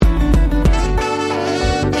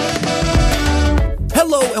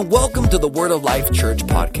and welcome to the Word of Life Church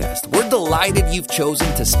podcast. We're delighted you've chosen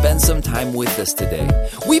to spend some time with us today.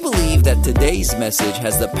 We believe that today's message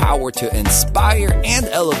has the power to inspire and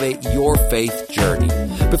elevate your faith journey.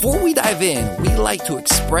 Before we dive in, we'd like to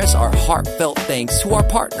express our heartfelt thanks to our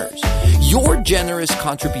partners. Your generous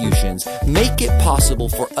contributions make it possible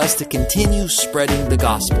for us to continue spreading the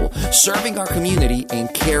gospel, serving our community,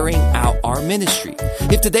 and carrying out our ministry.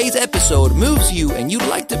 If today's episode moves you and you'd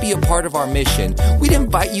like to be a part of our mission, we'd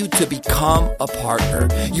invite you to become a partner.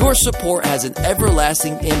 Your support has an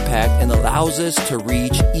everlasting impact and allows us to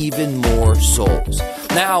reach even more souls.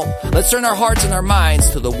 Now, let's turn our hearts and our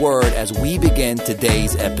minds to the Word as we begin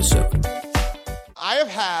today's episode. I have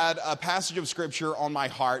had a passage of Scripture on my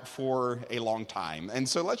heart for a long time, and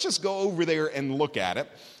so let's just go over there and look at it.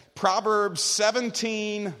 Proverbs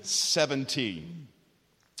 17:17.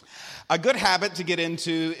 A good habit to get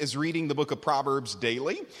into is reading the book of Proverbs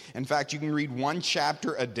daily. In fact, you can read one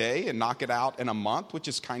chapter a day and knock it out in a month, which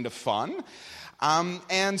is kind of fun.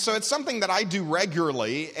 And so it's something that I do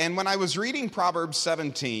regularly. And when I was reading Proverbs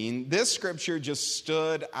 17, this scripture just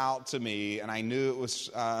stood out to me, and I knew it was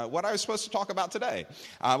what I was supposed to talk about today.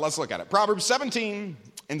 Let's look at it. Proverbs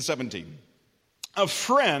 17:17. A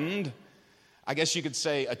friend, I guess you could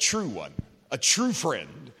say a true one, a true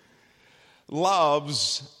friend,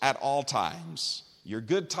 loves at all times. Your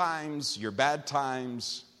good times, your bad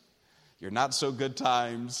times, your not so good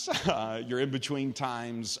times, your in-between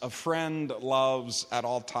times. A friend loves at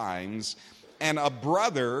all times, and a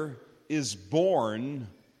brother is born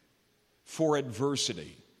for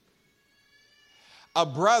adversity. A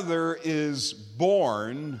brother is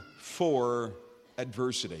born for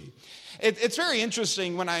adversity. It's very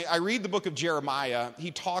interesting. When I read the book of Jeremiah,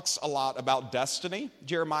 he talks a lot about destiny.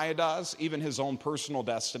 Jeremiah does, even his own personal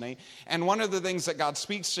destiny. And one of the things that God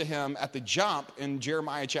speaks to him at the jump in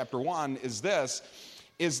Jeremiah chapter 1 is this,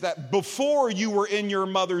 is that before you were in your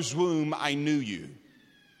mother's womb, I knew you.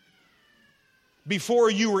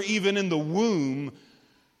 Before you were even in the womb,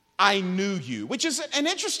 I knew you, which is an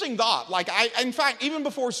interesting thought. In fact, even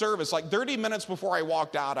before service, 30 minutes before I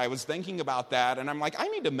walked out, I was thinking about that, and I'm like, I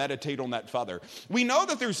need to meditate on that further. We know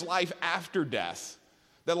that there's life after death,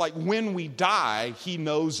 that when we die, he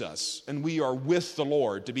knows us, and we are with the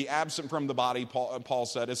Lord. To be absent from the body, Paul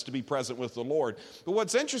said, is to be present with the Lord. But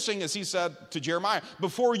what's interesting is he said to Jeremiah,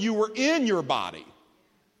 before you were in your body,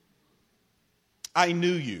 I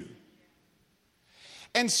knew you.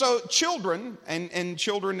 And so children and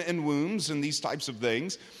children in wombs and these types of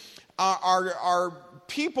things are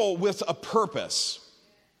people with a purpose.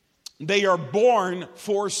 They are born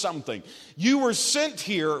for something. You were sent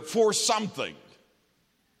here for something.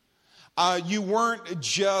 You weren't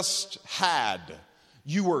just had.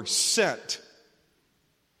 You were sent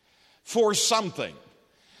for something.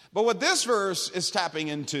 But what this verse is tapping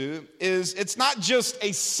into is it's not just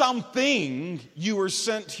a something you were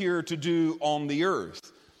sent here to do on the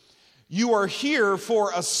earth. You are here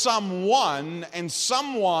for a someone, and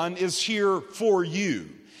someone is here for you.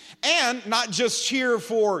 And not just here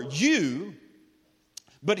for you,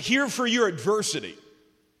 but here for your adversity.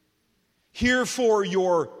 Here for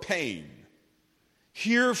your pain.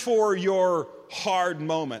 Here for your hard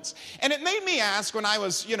moments. And it made me ask when I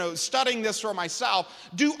was, studying this for myself,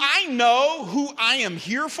 do I know who I am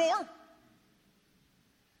here for?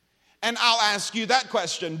 And I'll ask you that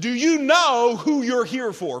question. Do you know who you're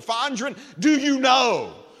here for? Fondren, do you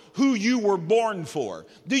know who you were born for?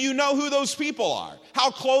 Do you know who those people are? How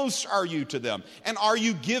close are you to them? And are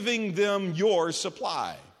you giving them your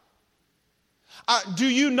supply? Do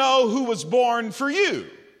you know who was born for you?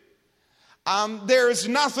 There is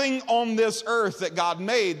nothing on this earth that God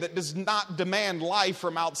made that does not demand life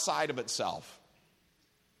from outside of itself.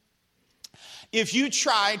 If you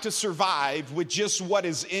try to survive with just what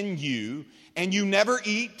is in you, and you never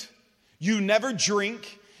eat, you never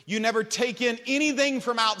drink, you never take in anything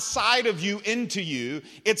from outside of you into you,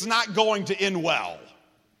 it's not going to end well.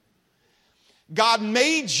 God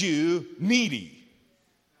made you needy.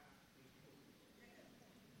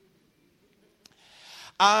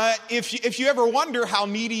 If you ever wonder how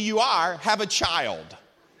needy you are, have a child.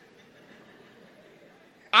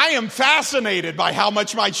 I am fascinated by how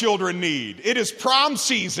much my children need. It is prom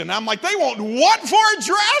season. I'm like, they want what for a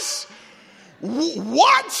dress?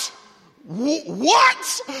 What?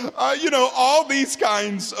 What? All these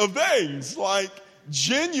kinds of things.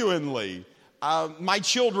 Genuinely, my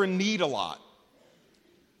children need a lot.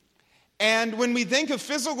 And when we think of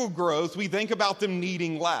physical growth, we think about them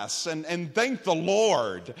needing less. And thank the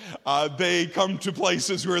Lord, they come to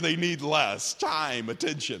places where they need less time,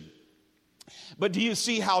 attention. But do you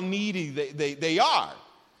see how needy they are?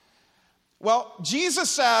 Well, Jesus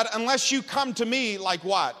said, unless you come to me like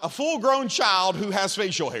what? A full-grown child who has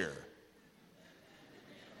facial hair.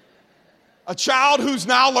 A child who's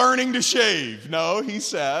now learning to shave. No, he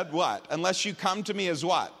said, what? Unless you come to me as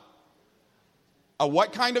what? A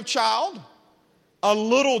what kind of child? A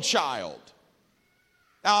little child.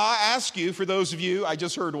 Now, I ask you, for those of you, I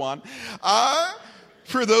just heard one,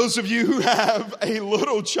 for those of you who have a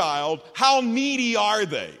little child, how needy are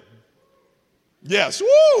they? Yes,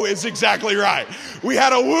 woo is exactly right. We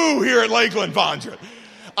had a woo here at Lakeland Fondren.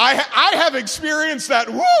 I have experienced that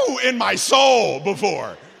woo in my soul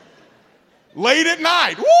before. Late at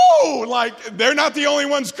night, woo, like they're not the only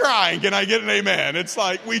ones crying. Can I get an amen? It's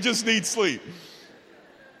like we just need sleep.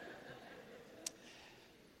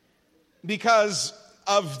 Because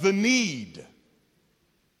of the need.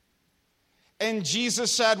 And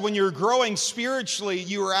Jesus said, when you're growing spiritually,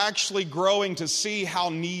 you are actually growing to see how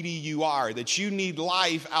needy you are, that you need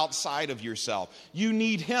life outside of yourself. You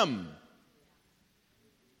need Him.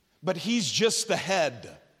 But He's just the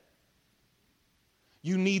head.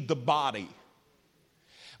 You need the body.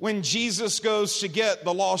 When Jesus goes to get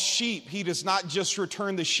the lost sheep, He does not just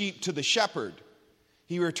return the sheep to the shepherd.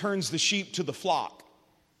 He returns the sheep to the flock.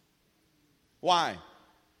 Why?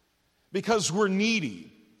 Because we're needy.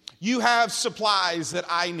 You have supplies that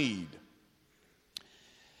I need.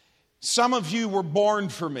 Some of you were born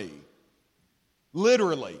for me.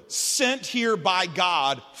 Literally, sent here by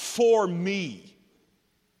God for me.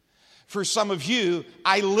 For some of you,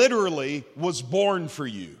 I literally was born for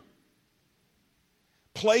you.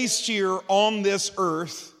 Placed here on this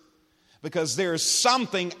earth because there's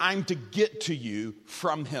something I'm to get to you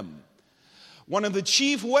from Him. One of the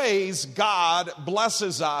chief ways God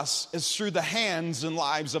blesses us is through the hands and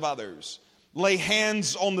lives of others. Lay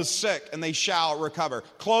hands on the sick and they shall recover.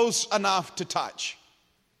 Close enough to touch.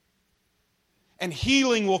 And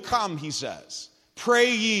healing will come, He says.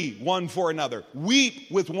 Pray ye one for another. Weep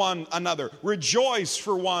with one another. Rejoice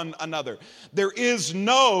for one another. There is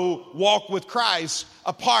no walk with Christ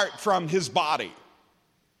apart from His body.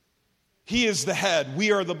 He is the head.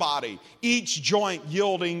 We are the body. Each joint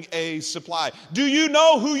yielding a supply. Do you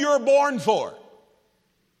know who you're born for?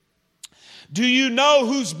 Do you know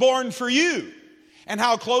who's born for you? And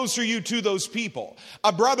how close are you to those people?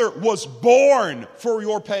 A brother was born for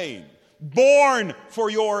your pain. Born for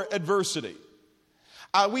your adversity.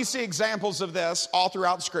 We see examples of this all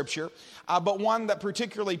throughout Scripture, but one that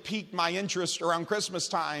particularly piqued my interest around Christmas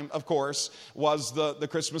time, of course, was the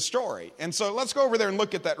Christmas story. And so let's go over there and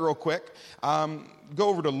look at that real quick. Go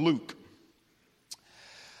over to Luke.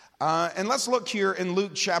 And let's look here in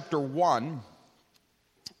Luke chapter 1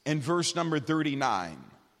 and verse number 39.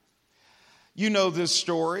 You know this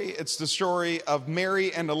story. It's the story of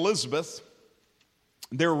Mary and Elizabeth,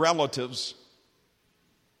 their relatives.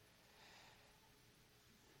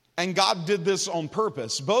 And God did this on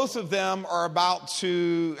purpose. Both of them are about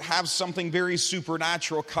to have something very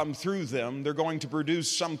supernatural come through them. They're going to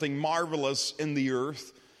produce something marvelous in the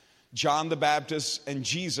earth. John the Baptist and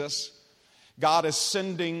Jesus. God is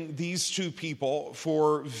sending these two people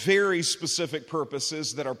for very specific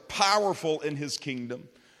purposes that are powerful in His kingdom.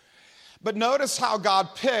 But notice how God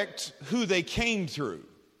picked who they came through.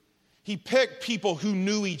 He picked people who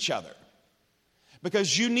knew each other.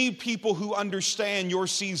 Because you need people who understand your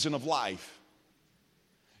season of life.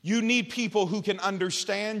 You need people who can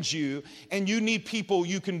understand you, and you need people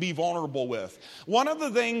you can be vulnerable with. One of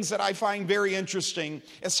the things that I find very interesting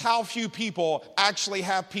is how few people actually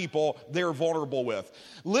have people they're vulnerable with.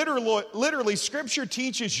 Literally, Scripture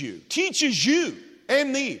teaches you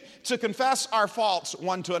and me to confess our faults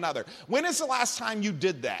one to another. When is the last time you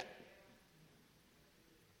did that?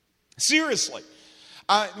 Seriously.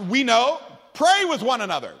 We know. Pray with one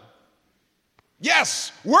another.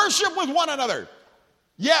 Yes. Worship with one another.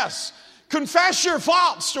 Yes. Confess your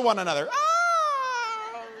faults to one another.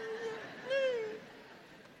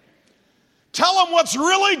 Tell them what's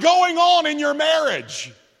really going on in your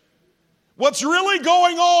marriage. What's really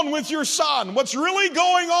going on with your son. What's really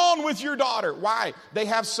going on with your daughter. Why? They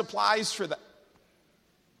have supplies for that.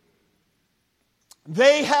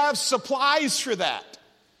 They have supplies for that.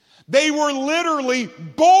 They were literally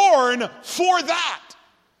born for that.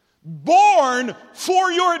 Born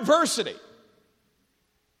for your adversity.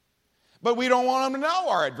 But we don't want them to know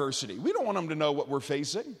our adversity. We don't want them to know what we're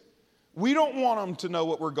facing. We don't want them to know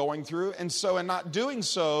what we're going through. And so in not doing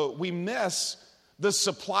so, we miss the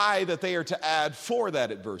supply that they are to add for that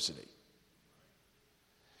adversity.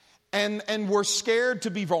 And we're scared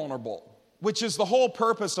to be vulnerable. which is the whole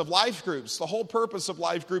purpose of life groups. The whole purpose of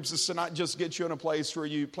life groups is to not just get you in a place where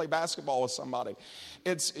you play basketball with somebody.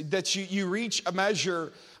 It's that you reach a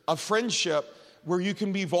measure of friendship where you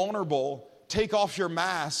can be vulnerable, take off your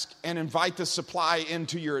mask, and invite the supply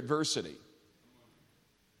into your adversity.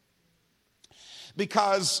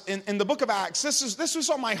 Because in the book of Acts, this was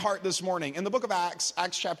on my heart this morning. In the book of Acts,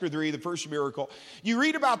 Acts chapter 3, the first miracle, you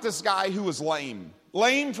read about this guy who was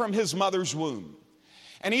lame from his mother's womb.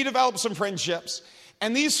 And he developed some friendships.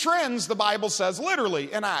 And these friends, the Bible says,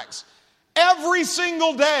 literally in Acts, every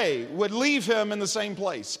single day would leave him in the same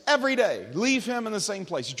place. Every day, leave him in the same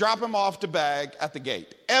place. Drop him off to beg at the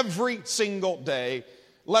gate. Every single day,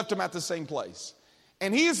 left him at the same place.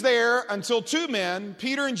 And he's there until two men,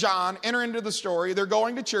 Peter and John, enter into the story. They're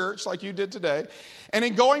going to church like you did today. And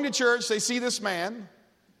in going to church, they see this man.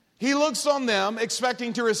 He looks on them,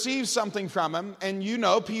 expecting to receive something from him. And you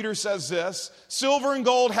know, Peter says this, silver and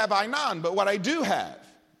gold have I none, but what I do have.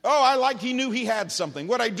 He knew he had something.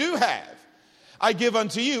 What I do have, I give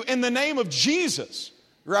unto you. In the name of Jesus,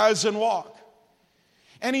 rise and walk.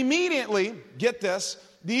 And immediately, get this,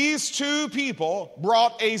 these two people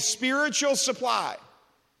brought a spiritual supply.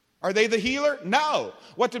 Are they the healer? No.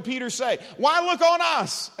 What did Peter say? Why look on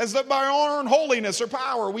us as that by our own holiness or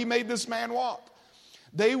power we made this man walk?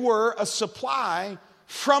 They were a supply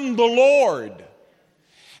from the Lord.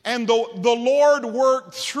 And the Lord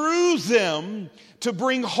worked through them to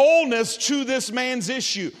bring wholeness to this man's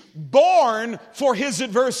issue, born for his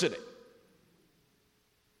adversity.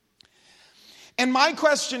 And my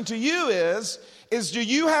question to you is do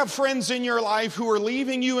you have friends in your life who are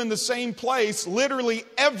leaving you in the same place literally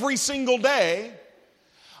every single day?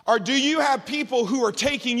 Or do you have people who are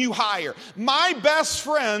taking you higher? My best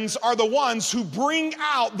friends are the ones who bring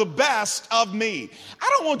out the best of me. I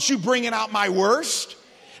don't want you bringing out my worst.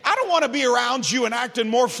 I don't want to be around you and acting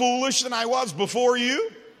more foolish than I was before you.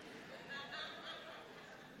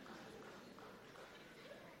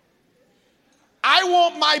 I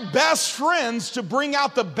want my best friends to bring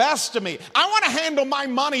out the best of me. I want to handle my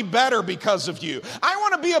money better because of you. I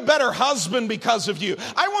want to be a better husband because of you.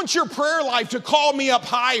 I want your prayer life to call me up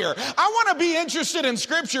higher. I want to be interested in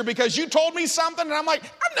Scripture because you told me something and I'm like,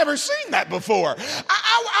 I've never seen that before.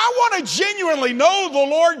 I want to genuinely know the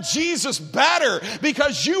Lord Jesus better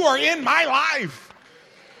because you are in my life.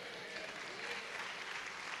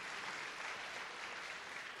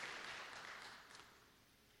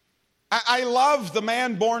 I love the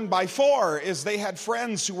man born by four is they had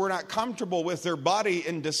friends who were not comfortable with their body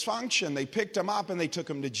in dysfunction. They picked him up and they took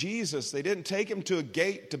him to Jesus. They didn't take him to a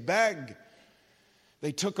gate to beg.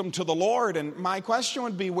 They took him to the Lord. And my question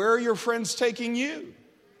would be, where are your friends taking you?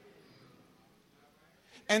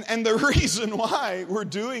 And the reason why we're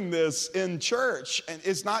doing this in church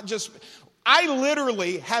is not just, I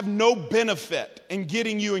literally have no benefit in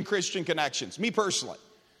getting you in Christian connections, me personally.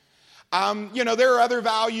 There are other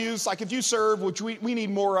values, like if you serve, which we need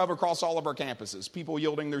more of across all of our campuses, people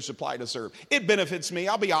yielding their supply to serve. It benefits me,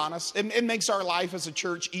 I'll be honest. It makes our life as a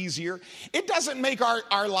church easier. It doesn't make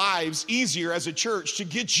our lives easier as a church to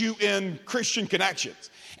get you in Christian connections.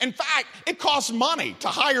 In fact, it costs money to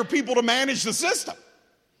hire people to manage the system.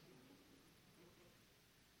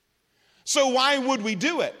 So why would we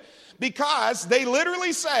do it? Because they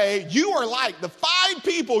literally say, you are like the 5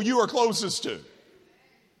 people you are closest to.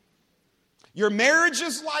 Your marriage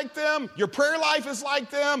is like them. Your prayer life is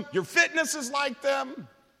like them. Your fitness is like them.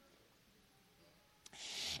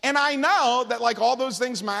 And I know that like all those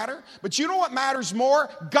things matter, but you know what matters more?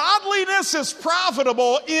 Godliness is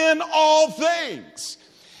profitable in all things.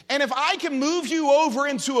 And if I can move you over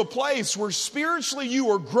into a place where spiritually you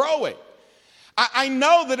are growing, I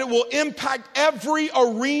know that it will impact every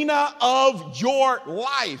arena of your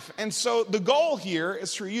life. And so the goal here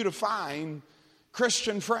is for you to find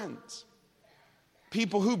Christian friends.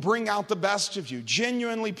 People who bring out the best of you.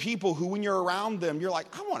 Genuinely people who, when you're around them, you're like,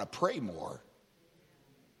 I want to pray more.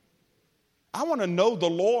 I want to know the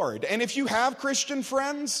Lord. And if you have Christian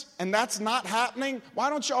friends and that's not happening, why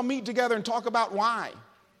don't y'all meet together and talk about why?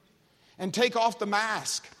 And take off the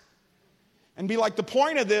mask. And be like, the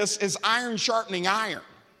point of this is iron sharpening iron.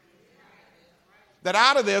 That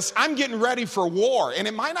out of this, I'm getting ready for war. And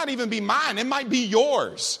it might not even be mine. It might be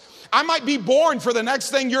yours. I might be born for the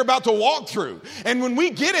next thing you're about to walk through. And when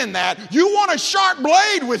we get in that, you want a sharp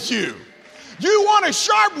blade with you. You want a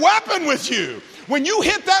sharp weapon with you. When you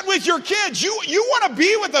hit that with your kids, you want to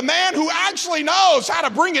be with a man who actually knows how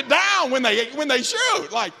to bring it down when they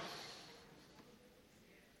shoot.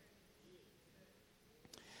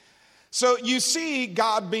 So you see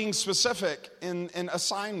God being specific in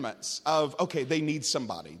assignments of, okay, they need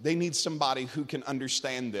somebody. They need somebody who can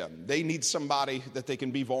understand them. They need somebody that they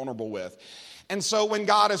can be vulnerable with. And so when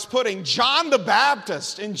God is putting John the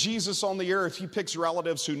Baptist and Jesus on the earth, he picks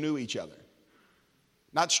relatives who knew each other.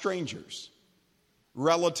 Not strangers.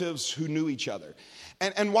 Relatives who knew each other.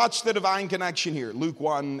 And watch the divine connection here. Luke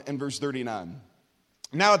 1 and verse 39.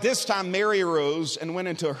 Now at this time Mary arose and went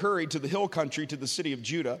into a hurry to the hill country to the city of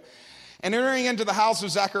Judah. And entering into the house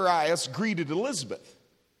of Zacharias, greeted Elizabeth.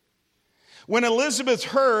 When Elizabeth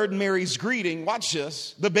heard Mary's greeting, watch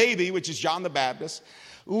this, the baby, which is John the Baptist,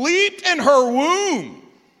 leaped in her womb.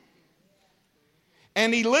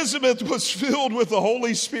 And Elizabeth was filled with the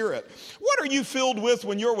Holy Spirit. What are you filled with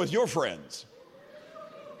when you're with your friends?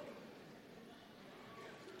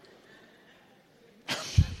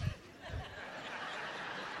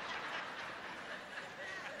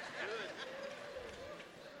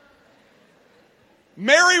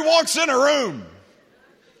 Mary walks in a room.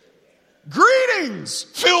 Greetings,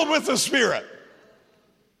 filled with the Spirit.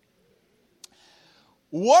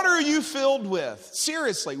 What are you filled with?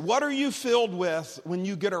 Seriously, what are you filled with when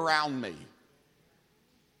you get around me?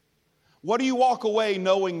 What do you walk away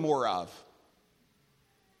knowing more of?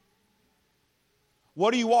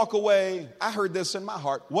 What do you walk away, I heard this in my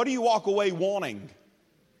heart, what do you walk away wanting?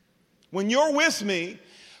 When you're with me,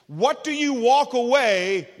 what do you walk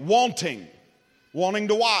away wanting? Wanting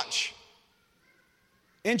to watch,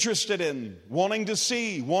 interested in, wanting to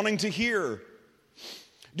see, wanting to hear.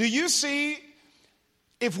 Do you see,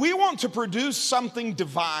 if we want to produce something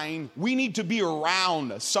divine, we need to be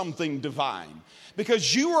around something divine.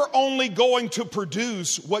 Because you are only going to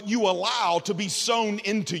produce what you allow to be sown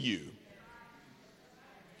into you.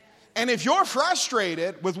 And if you're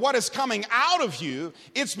frustrated with what is coming out of you,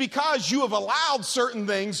 it's because you have allowed certain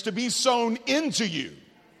things to be sown into you.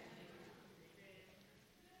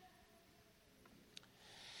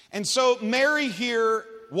 And so Mary here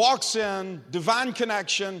walks in, divine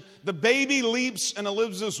connection. The baby leaps in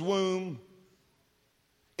Elizabeth's womb.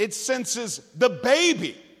 It senses the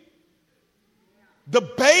baby. The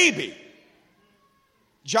baby.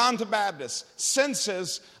 John the Baptist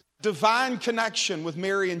senses divine connection with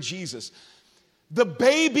Mary and Jesus. The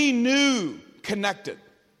baby knew, connected.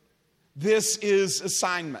 This is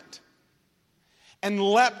assignment. And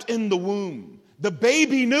leapt in the womb. The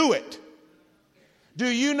baby knew it. Do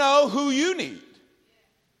you know who you need?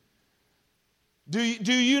 Do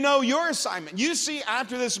you know your assignment? You see,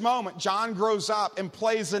 after this moment, John grows up and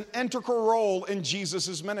plays an integral role in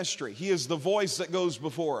Jesus' ministry. He is the voice that goes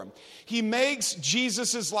before him. He makes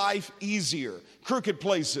Jesus' life easier. Crooked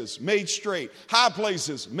places made straight, high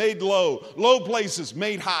places made low, low places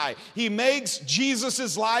made high. He makes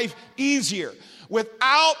Jesus' life easier.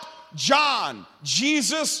 Without John,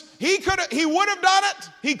 Jesus, he would have done it.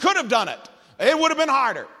 He could have done it. It would have been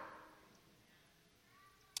harder.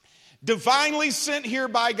 Divinely sent here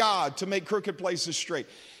by God to make crooked places straight.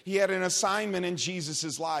 He had an assignment in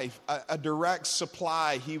Jesus' life, a direct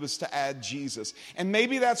supply he was to add Jesus. And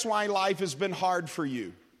maybe that's why life has been hard for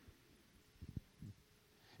you,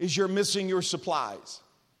 is you're missing your supplies.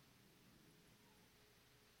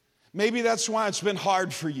 Maybe that's why it's been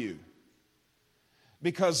hard for you,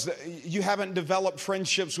 because you haven't developed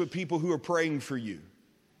friendships with people who are praying for you.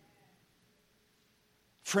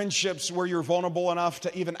 Friendships where you're vulnerable enough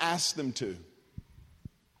to even ask them to.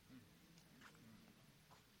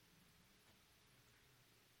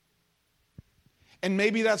 And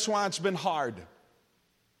maybe that's why it's been hard.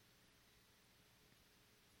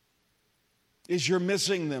 Is you're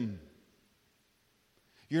missing them.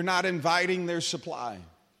 You're not inviting their supply.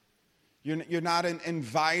 You're not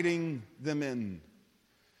inviting them in.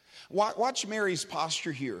 Watch Mary's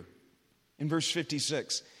posture here in verse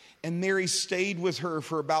 56. And Mary stayed with her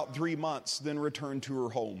for about 3 months, then returned to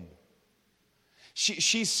her home.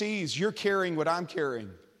 She sees you're carrying what I'm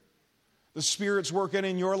carrying. The Spirit's working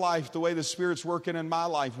in your life the way the Spirit's working in my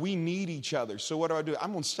life. We need each other. So what do?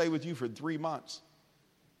 I'm going to stay with you for 3 months.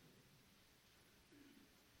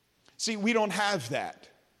 See, we don't have that.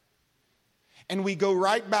 And we go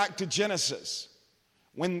right back to Genesis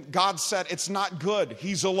when God said it's not good.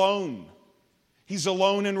 He's alone. He's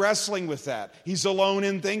alone in wrestling with that. He's alone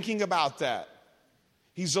in thinking about that.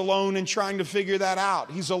 He's alone in trying to figure that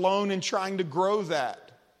out. He's alone in trying to grow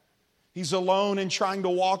that. He's alone in trying to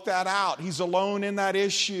walk that out. He's alone in that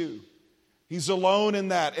issue. He's alone in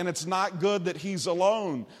that, and it's not good that he's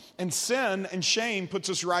alone. And sin and shame puts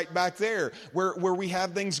us right back there, where we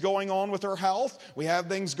have things going on with our health, we have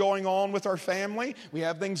things going on with our family, we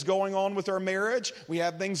have things going on with our marriage, we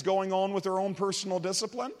have things going on with our own personal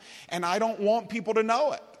discipline, and I don't want people to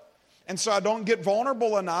know it. And so I don't get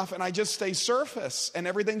vulnerable enough, and I just stay surface, and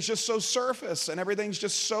everything's just so surface, and everything's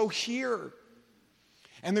just so here.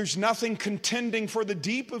 And there's nothing contending for the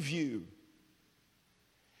deep of you.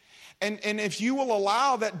 And if you will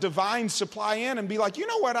allow that divine supply in and be like, you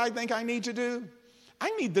know what I think I need to do? I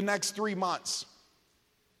need the next 3 months.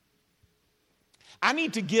 I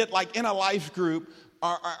need to get like in a life group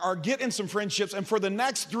or get in some friendships, and for the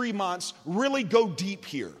next 3 months, really go deep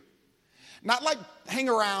here. Not like hang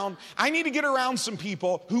around. I need to get around some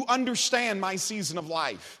people who understand my season of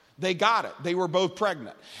life. They got it. They were both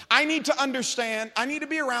pregnant. I need to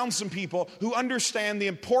be around some people who understand the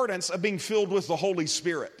importance of being filled with the Holy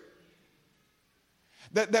Spirit.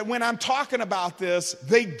 That when I'm talking about this,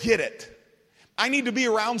 they get it. I need to be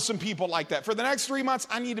around some people like that. For the next 3 months,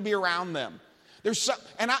 I need to be around them.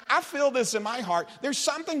 And I feel this in my heart. There's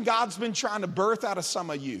something God's been trying to birth out of some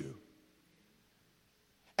of you.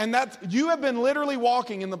 And that you have been literally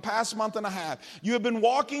walking in the past month and a half. You have been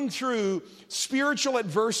walking through spiritual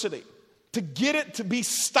adversity to get it to be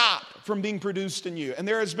stopped from being produced in you. And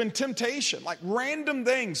there has been temptation, like random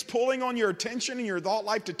things pulling on your attention and your thought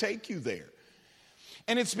life to take you there.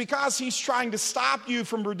 And it's because he's trying to stop you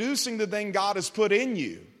from producing the thing God has put in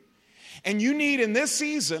you. And you need in this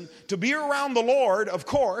season to be around the Lord, of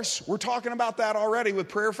course. We're talking about that already with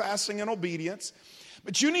prayer, fasting, and obedience.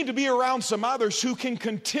 But you need to be around some others who can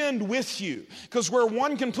contend with you. Because where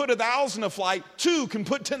one can put 1,000 to flight, two can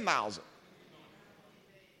put 10,000.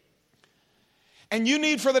 And you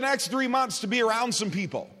need for the next 3 months to be around some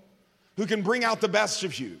people who can bring out the best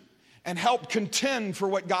of you and help contend for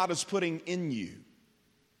what God is putting in you.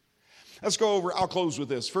 Let's go over, I'll close with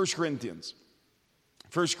this, 1 Corinthians.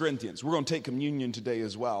 1 Corinthians. We're going to take communion today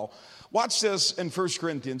as well. Watch this in 1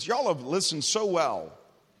 Corinthians. Y'all have listened so well.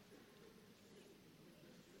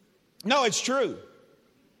 No, it's true.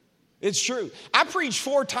 It's true. I preach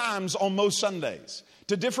 4 times on most Sundays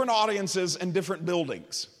to different audiences and different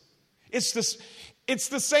buildings. It's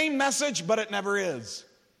the same message, but it never is.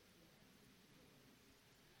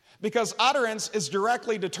 Because utterance is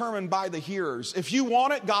directly determined by the hearers. If you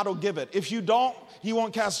want it, God will give it. If you don't, he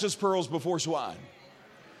won't cast his pearls before swine.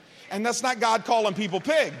 And that's not God calling people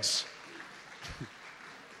pigs.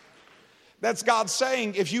 That's God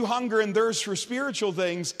saying, if you hunger and thirst for spiritual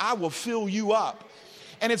things, I will fill you up.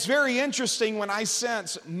 And it's very interesting when I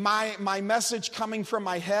sense my message coming from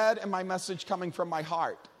my head and my message coming from my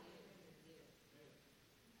heart.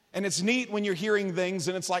 And it's neat when you're hearing things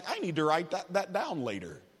and it's like, I need to write that down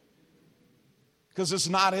later. Because it's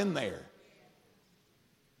not in there.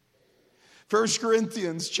 1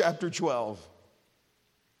 Corinthians chapter 12.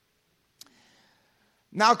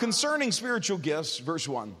 Now concerning spiritual gifts, verse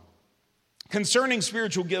 1. Concerning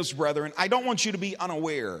spiritual gifts, brethren, I don't want you to be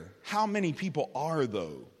unaware. How many people are,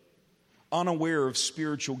 though, unaware of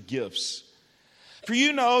spiritual gifts? For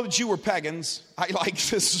you know that you were pagans. I like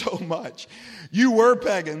this so much. You were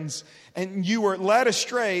pagans, and you were led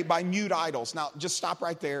astray by mute idols. Now, just stop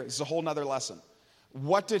right there. This is a whole nother lesson.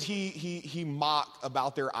 What did he mock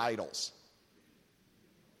about their idols?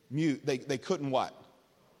 Mute. They couldn't what?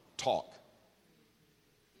 Talk.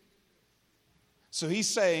 So he's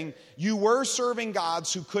saying, you were serving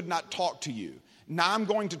gods who could not talk to you. Now I'm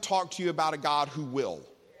going to talk to you about a God who will.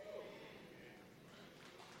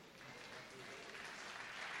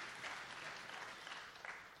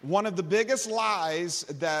 One of the biggest lies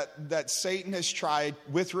that Satan has tried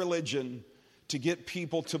with religion to get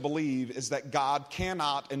people to believe is that God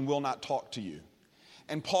cannot and will not talk to you.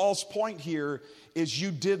 And Paul's point here is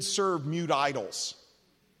you did serve mute idols,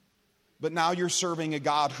 but now you're serving a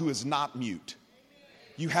God who is not mute.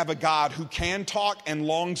 You have a God who can talk and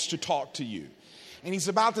longs to talk to you. And he's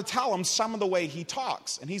about to tell him some of the way he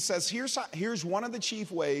talks. And he says, here's one of the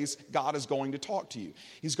chief ways God is going to talk to you.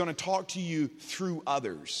 He's going to talk to you through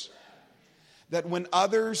others. That when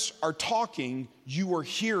others are talking, you are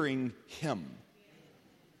hearing him.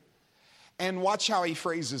 And watch how he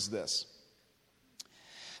phrases this.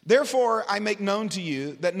 Therefore, I make known to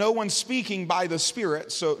you that no one speaking by the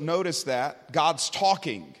Spirit, so notice that, God's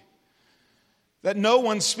talking. That no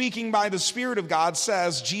one speaking by the Spirit of God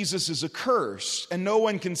says Jesus is accursed, and no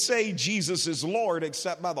one can say Jesus is Lord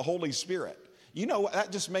except by the Holy Spirit. You know,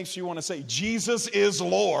 that just makes you want to say Jesus is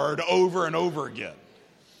Lord over and over again.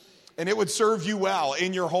 And it would serve you well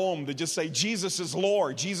in your home to just say Jesus is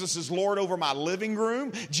Lord. Jesus is Lord over my living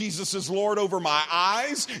room. Jesus is Lord over my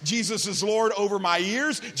eyes. Jesus is Lord over my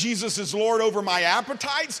ears. Jesus is Lord over my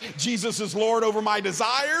appetites. Jesus is Lord over my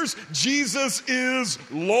desires. Jesus is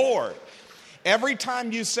Lord. Every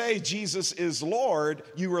time you say Jesus is Lord,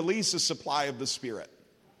 you release a supply of the Spirit.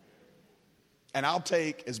 And I'll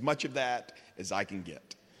take as much of that as I can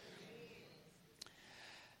get.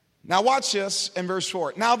 Now watch this in verse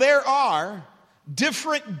 4. Now there are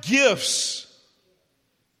different gifts.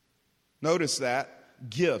 Notice that.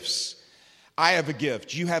 Gifts. I have a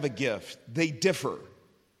gift. You have a gift. They differ.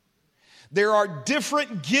 There are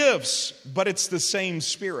different gifts, but it's the same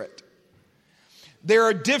Spirit. There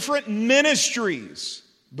are different ministries,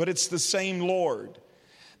 but it's the same Lord.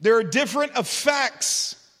 There are different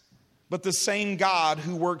effects, but the same God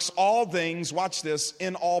who works all things, watch this,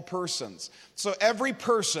 in all persons. So every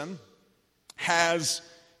person has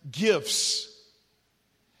gifts.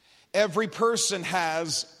 Every person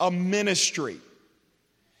has a ministry.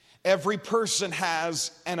 Every person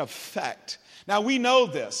has an effect. Now we know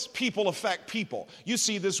this. People affect people. You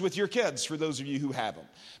see this with your kids, for those of you who have them.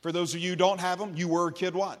 For those of you who don't have them, you were a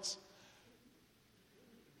kid once.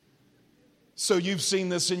 So you've seen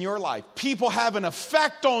this in your life. People have an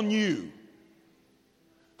effect on you.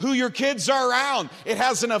 Who your kids are around, it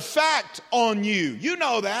has an effect on you. You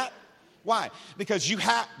know that. Why? Because you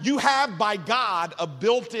have by God a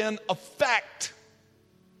built-in effect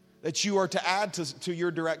that you are to add to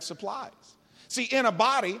your direct supplies. See, in a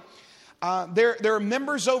body, there are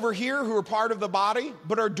members over here who are part of the body,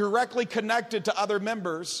 but are directly connected to other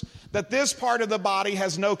members that this part of the body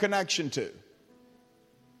has no connection to.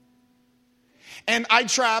 And I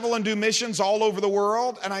travel and do missions all over the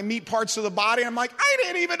world, and I meet parts of the body, and I'm like, I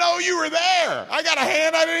didn't even know you were there. I got a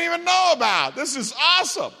hand I didn't even know about. This is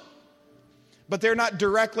awesome. But they're not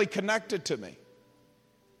directly connected to me.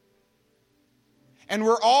 And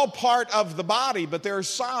we're all part of the body, but there are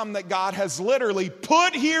some that God has literally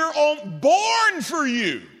put here born for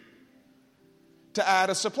you to add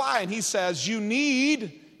a supply. And he says, you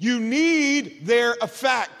need their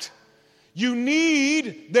effect. You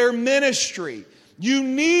need their ministry. You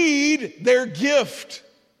need their gift.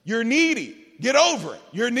 You're needy. Get over it.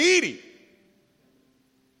 You're needy.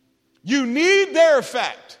 You need their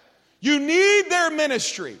effect. You need their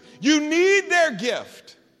ministry. You need their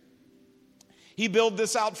gift. He built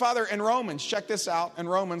this out further in Romans. Check this out. In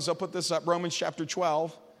Romans, I'll put this up. Romans chapter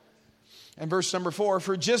 12 and verse number 4.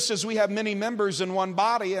 For just as we have many members in one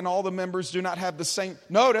body and all the members do not have the same.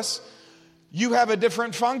 Notice, you have a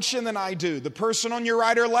different function than I do. The person on your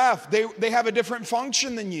right or left, they have a different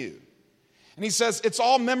function than you. And he says, it's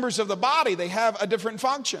all members of the body. They have a different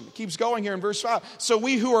function. It keeps going here in verse 5. So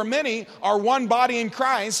we who are many are one body in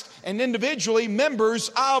Christ and individually members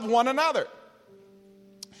of one another.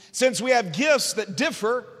 Since we have gifts that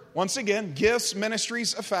differ, once again, gifts,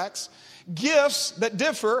 ministries, effects, gifts that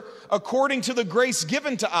differ according to the grace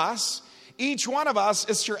given to us, each one of us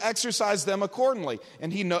is to exercise them accordingly.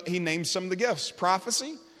 And he names some of the gifts.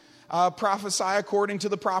 Prophecy, prophesy according to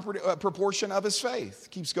the proportion of his faith.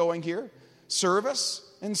 Keeps going here. Service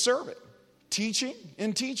and serve it. Teaching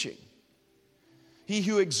and teaching. He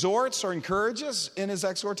who exhorts or encourages in his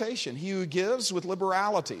exhortation. He who gives with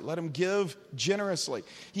liberality, let him give generously.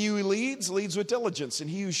 He who leads with diligence. And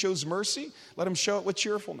he who shows mercy, let him show it with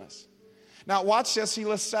cheerfulness. Now watch this, he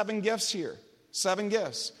lists 7 gifts here. 7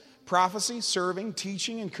 gifts. Prophecy, serving,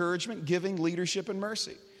 teaching, encouragement, giving, leadership, and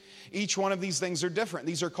mercy. Each one of these things are different.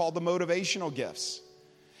 These are called the motivational gifts.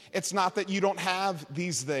 It's not that you don't have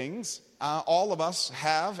these things. All of us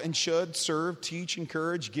have and should serve, teach,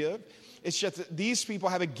 encourage, give. It's just that these people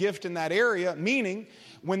have a gift in that area, meaning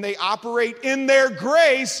when they operate in their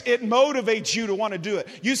grace, it motivates you to want to do it.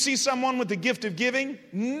 You see someone with the gift of giving,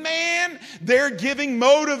 man, their giving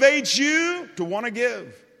motivates you to want to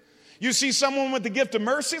give. You see someone with the gift of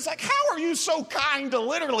mercy, it's like, how are you so kind to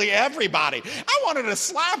literally everybody? I wanted to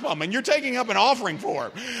slap them, and you're taking up an offering for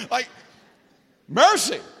them. Like,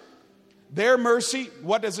 mercy. Their mercy,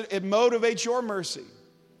 what does it? It motivates your mercy.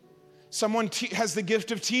 Someone has the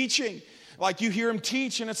gift of teaching. Like you hear them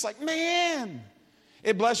teach and it's like, man,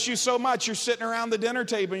 it blessed you so much. You're sitting around the dinner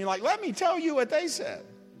table and you're like, let me tell you what they said.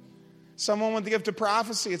 Someone with the gift of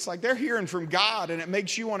prophecy, it's like they're hearing from God and it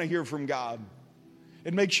makes you want to hear from God.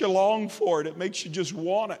 It makes you long for it. It makes you just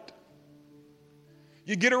want it.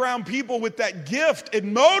 You get around people with that gift, it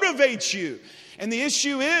motivates you. And the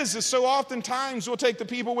issue is so oftentimes we'll take the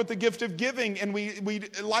people with the gift of giving and we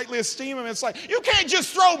lightly esteem them. It's like, you can't just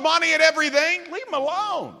throw money at everything. Leave them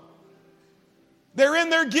alone. They're in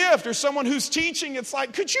their gift. Or someone who's teaching, it's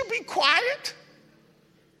like, could you be quiet?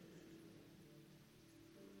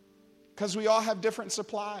 Because we all have different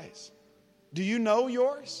supplies. Do you know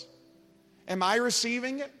yours? Am I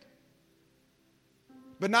receiving it?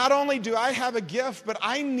 But not only do I have a gift, but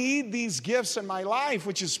I need these gifts in my life,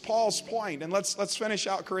 which is Paul's point. And let's finish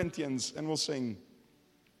out Corinthians and we'll sing.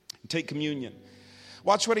 Take communion.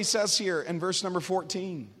 Watch what he says here in verse number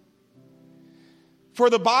 14.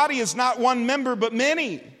 For the body is not one member, but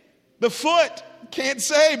many. The foot can't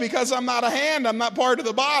say, because I'm not a hand, I'm not part of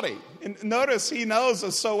the body. And notice he knows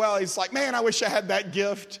us so well. He's like, man, I wish I had that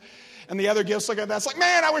gift. And the other gifts look at that. It's like,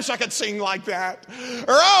 man, I wish I could sing like that.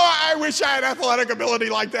 Or, oh, I wish I had athletic ability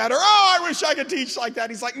like that. Or, oh, I wish I could teach like that.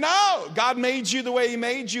 He's like, no, God made you the way he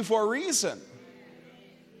made you for a reason.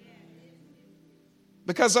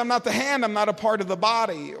 Because I'm not the hand, I'm not a part of the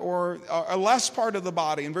body, or a less part of the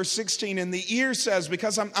body. In verse 16, and the ear says,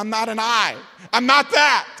 because I'm not an eye. I'm not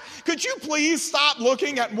that. Could you please stop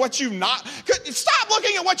looking at what you're not? Stop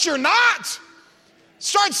looking at what you're not.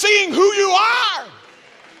 Start seeing who you are.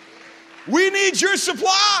 We need your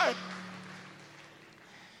supply.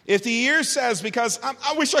 If the ear says, because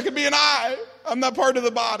I wish I could be an eye, I'm not part of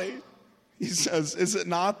the body. He says, is it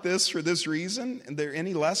not this for this reason? And there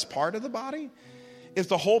any less part of the body? If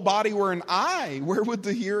the whole body were an eye, where would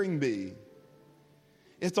the hearing be?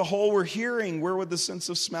 If the whole were hearing, where would the sense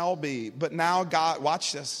of smell be? But now God,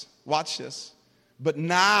 watch this. But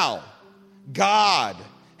now God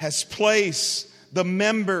has placed the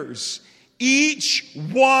members, each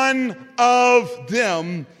one of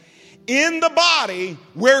them, in the body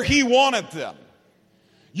where he wanted them.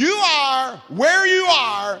 You are where you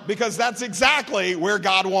are because that's exactly where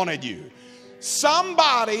God wanted you.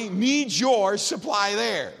 Somebody needs your supply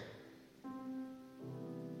there.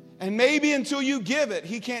 And maybe until you give it,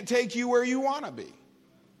 he can't take you where you want to be.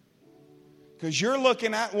 Because you're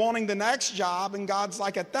looking at wanting the next job, and God's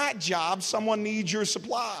like, at that job, someone needs your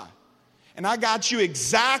supply. And I got you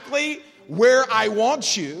exactly where I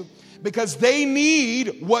want you, because they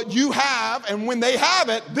need what you have, and when they have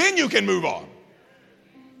it, then you can move on.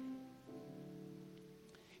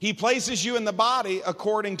 He places you in the body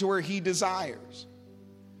according to where he desires.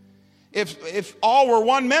 If all were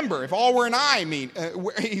one member, if all were an eye,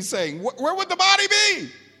 he's saying, where would the body be?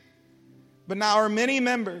 But now are many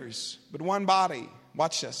members, but one body.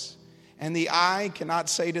 Watch this. And the eye cannot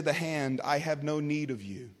say to the hand, I have no need of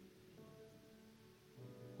you.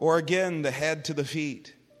 Or again, the head to the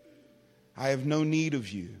feet, I have no need of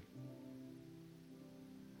you.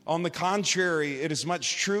 On the contrary, it is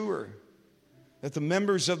much truer that the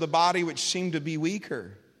members of the body which seem to be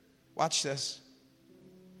weaker, watch this,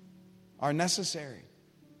 are necessary.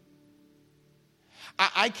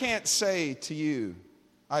 I can't say to you,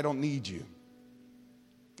 I don't need you.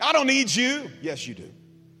 I don't need you. Yes, you do.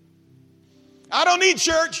 I don't need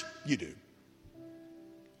church. You do.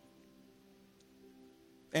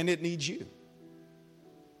 And it needs you.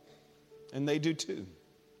 And they do too.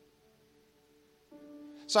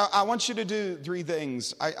 So I want you to do three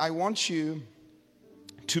things. I want you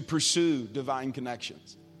to pursue divine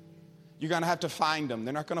connections. You're going to have to find them.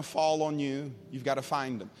 They're not going to fall on you. You've got to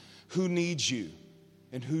find them. Who needs you?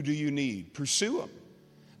 And who do you need? Pursue them.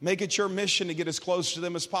 Make it your mission to get as close to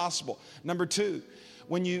them as possible. Number two,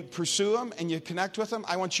 when you pursue them and you connect with them,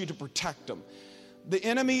 I want you to protect them. The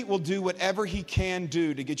enemy will do whatever he can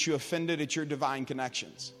do to get you offended at your divine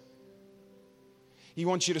connections. He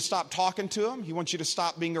wants you to stop talking to them. He wants you to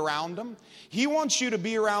stop being around them. He wants you to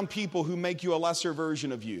be around people who make you a lesser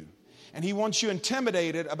version of you. And he wants you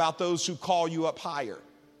intimidated about those who call you up higher.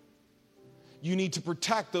 You need to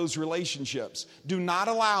protect those relationships. Do not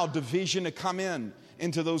allow division to come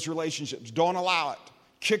into those relationships. Don't allow it.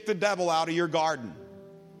 Kick the devil out of your garden.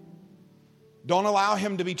 Don't allow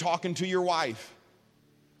him to be talking to your wife.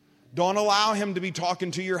 Don't allow him to be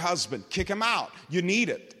talking to your husband. Kick him out. You need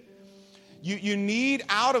it. You need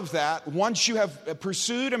out of that, once you have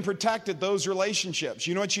pursued and protected those relationships,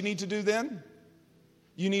 you know what you need to do then?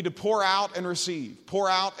 You need to pour out and receive. Pour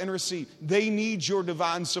out and receive. They need your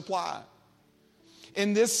divine supply.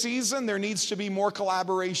 In this season, there needs to be more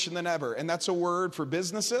collaboration than ever. And that's a word for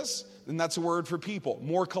businesses, and that's a word for people.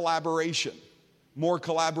 More collaboration. More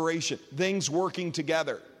collaboration. Things working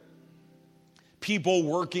together. People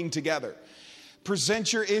working together.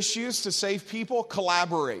 Present your issues to save people.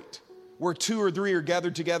 Collaborate. Where two or three are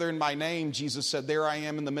gathered together in my name, Jesus said, there I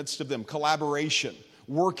am in the midst of them. Collaboration.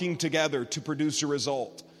 Working together to produce a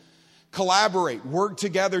result. Collaborate. Work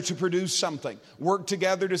together to produce something. Work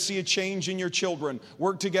together to see a change in your children.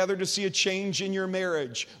 Work together to see a change in your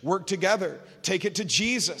marriage. Work together. Take it to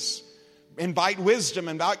Jesus. Invite wisdom.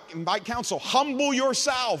 Invite counsel. Humble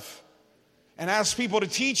yourself. And ask people to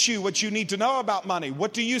teach you what you need to know about money.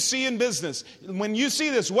 What do you see in business? When you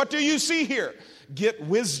see this, what do you see here? Get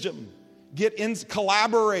wisdom.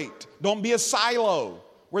 Collaborate. Don't be a silo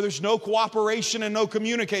where there's no cooperation and no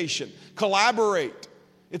communication. Collaborate.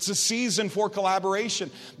 It's a season for collaboration.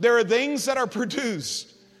 There are things that are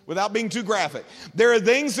produced, without being too graphic, there are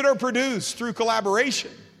things that are produced through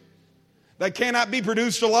collaboration that cannot be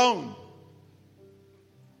produced alone.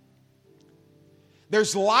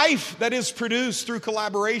 There's life that is produced through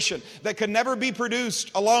collaboration that can never be produced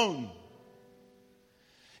alone.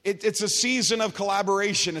 It's a season of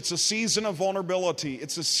collaboration. It's a season of vulnerability.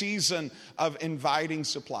 It's a season of inviting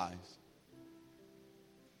supplies.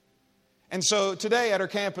 And so today at our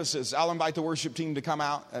campuses, I'll invite the worship team to come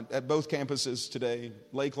out at both campuses today,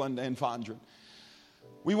 Lakeland and Fondren.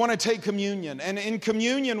 We want to take communion. And in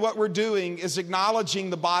communion, what we're doing is acknowledging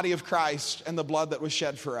the body of Christ and the blood that was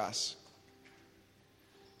shed for us.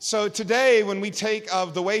 So today, when we take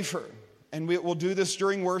of the wafer, and we'll do this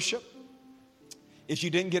during worship. If you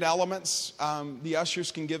didn't get elements, the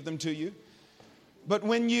ushers can give them to you. But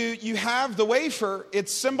when you have the wafer, it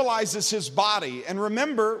symbolizes his body. And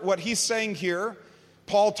remember what he's saying here.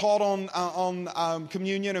 Paul taught on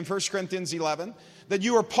communion in 1 Corinthians 11, that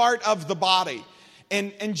you are part of the body.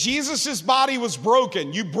 And Jesus' body was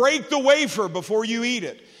broken. You break the wafer before you eat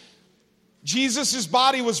it. Jesus'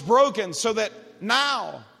 body was broken so that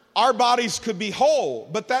now our bodies could be whole.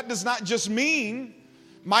 But that does not just mean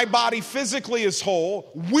my body physically is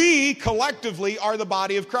whole. We collectively are the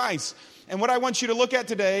body of Christ. And what I want you to look at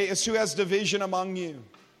today is who has division among you.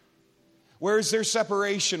 Where is there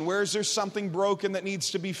separation? Where is there something broken that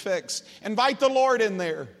needs to be fixed? Invite the Lord in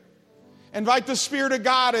there. Invite the Spirit of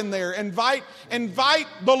God in there. Invite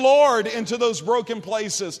the Lord into those broken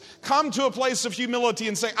places. Come to a place of humility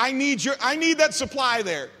and say, I need that supply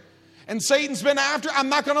there. And Satan's been after, I'm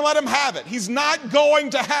not going to let him have it. He's not going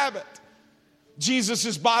to have it.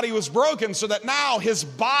 Jesus' body was broken so that now his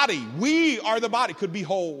body, we are the body, could be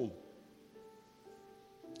whole.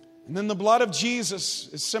 And then the blood of Jesus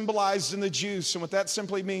is symbolized in the juice. And what that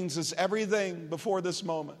simply means is everything before this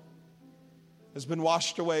moment has been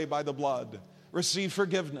washed away by the blood. Receive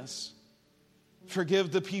forgiveness.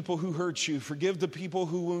 Forgive the people who hurt you. Forgive the people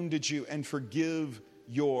who wounded you. And forgive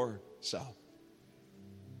yourself.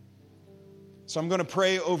 So I'm going to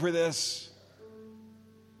pray over this.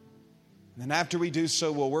 And then after we do so,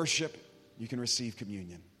 we'll worship. You can receive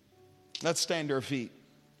communion. Let's stand to our feet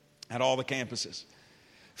at all the campuses.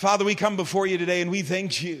 Father, we come before you today and we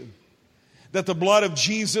thank you that the blood of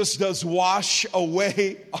Jesus does wash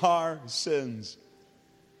away our sins.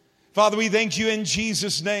 Father, we thank you in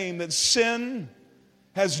Jesus' name that sin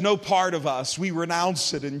has no part of us. We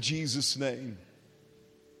renounce it in Jesus' name.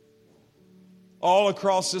 All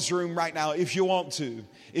across this room right now, if you want to.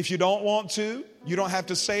 If you don't want to, you don't have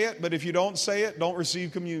to say it. But if you don't say it, don't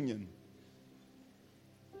receive communion.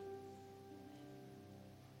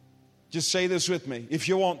 Just say this with me. If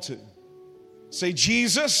you want to. Say,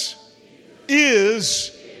 Jesus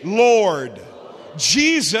is Lord.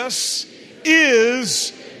 Jesus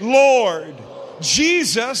is Lord.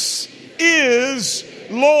 Jesus is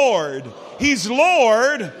Lord. He's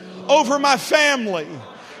Lord over my family.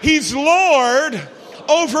 He's Lord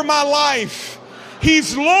over my life.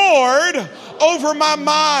 He's Lord over my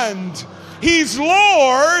mind. He's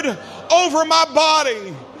Lord over my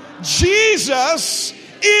body. Jesus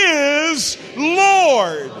is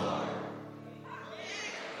Lord.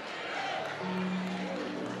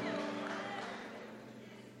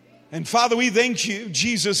 And Father, we thank you.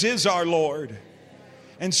 Jesus is our Lord.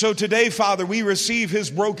 And so today, Father, we receive his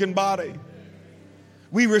broken body.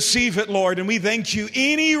 We receive it, Lord, and we thank you.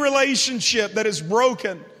 Any relationship that is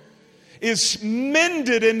broken is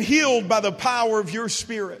mended and healed by the power of your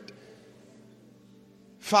Spirit.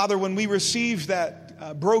 Father, when we receive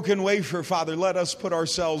that broken wafer, Father, let us put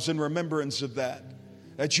ourselves in remembrance of that.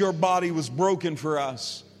 That your body was broken for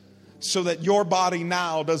us so that your body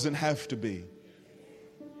now doesn't have to be.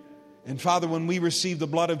 And Father, when we receive the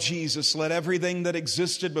blood of Jesus, let everything that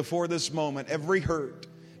existed before this moment, every hurt,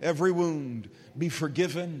 every wound, be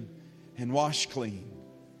forgiven and washed clean.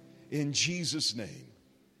 In Jesus' name,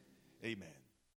 amen.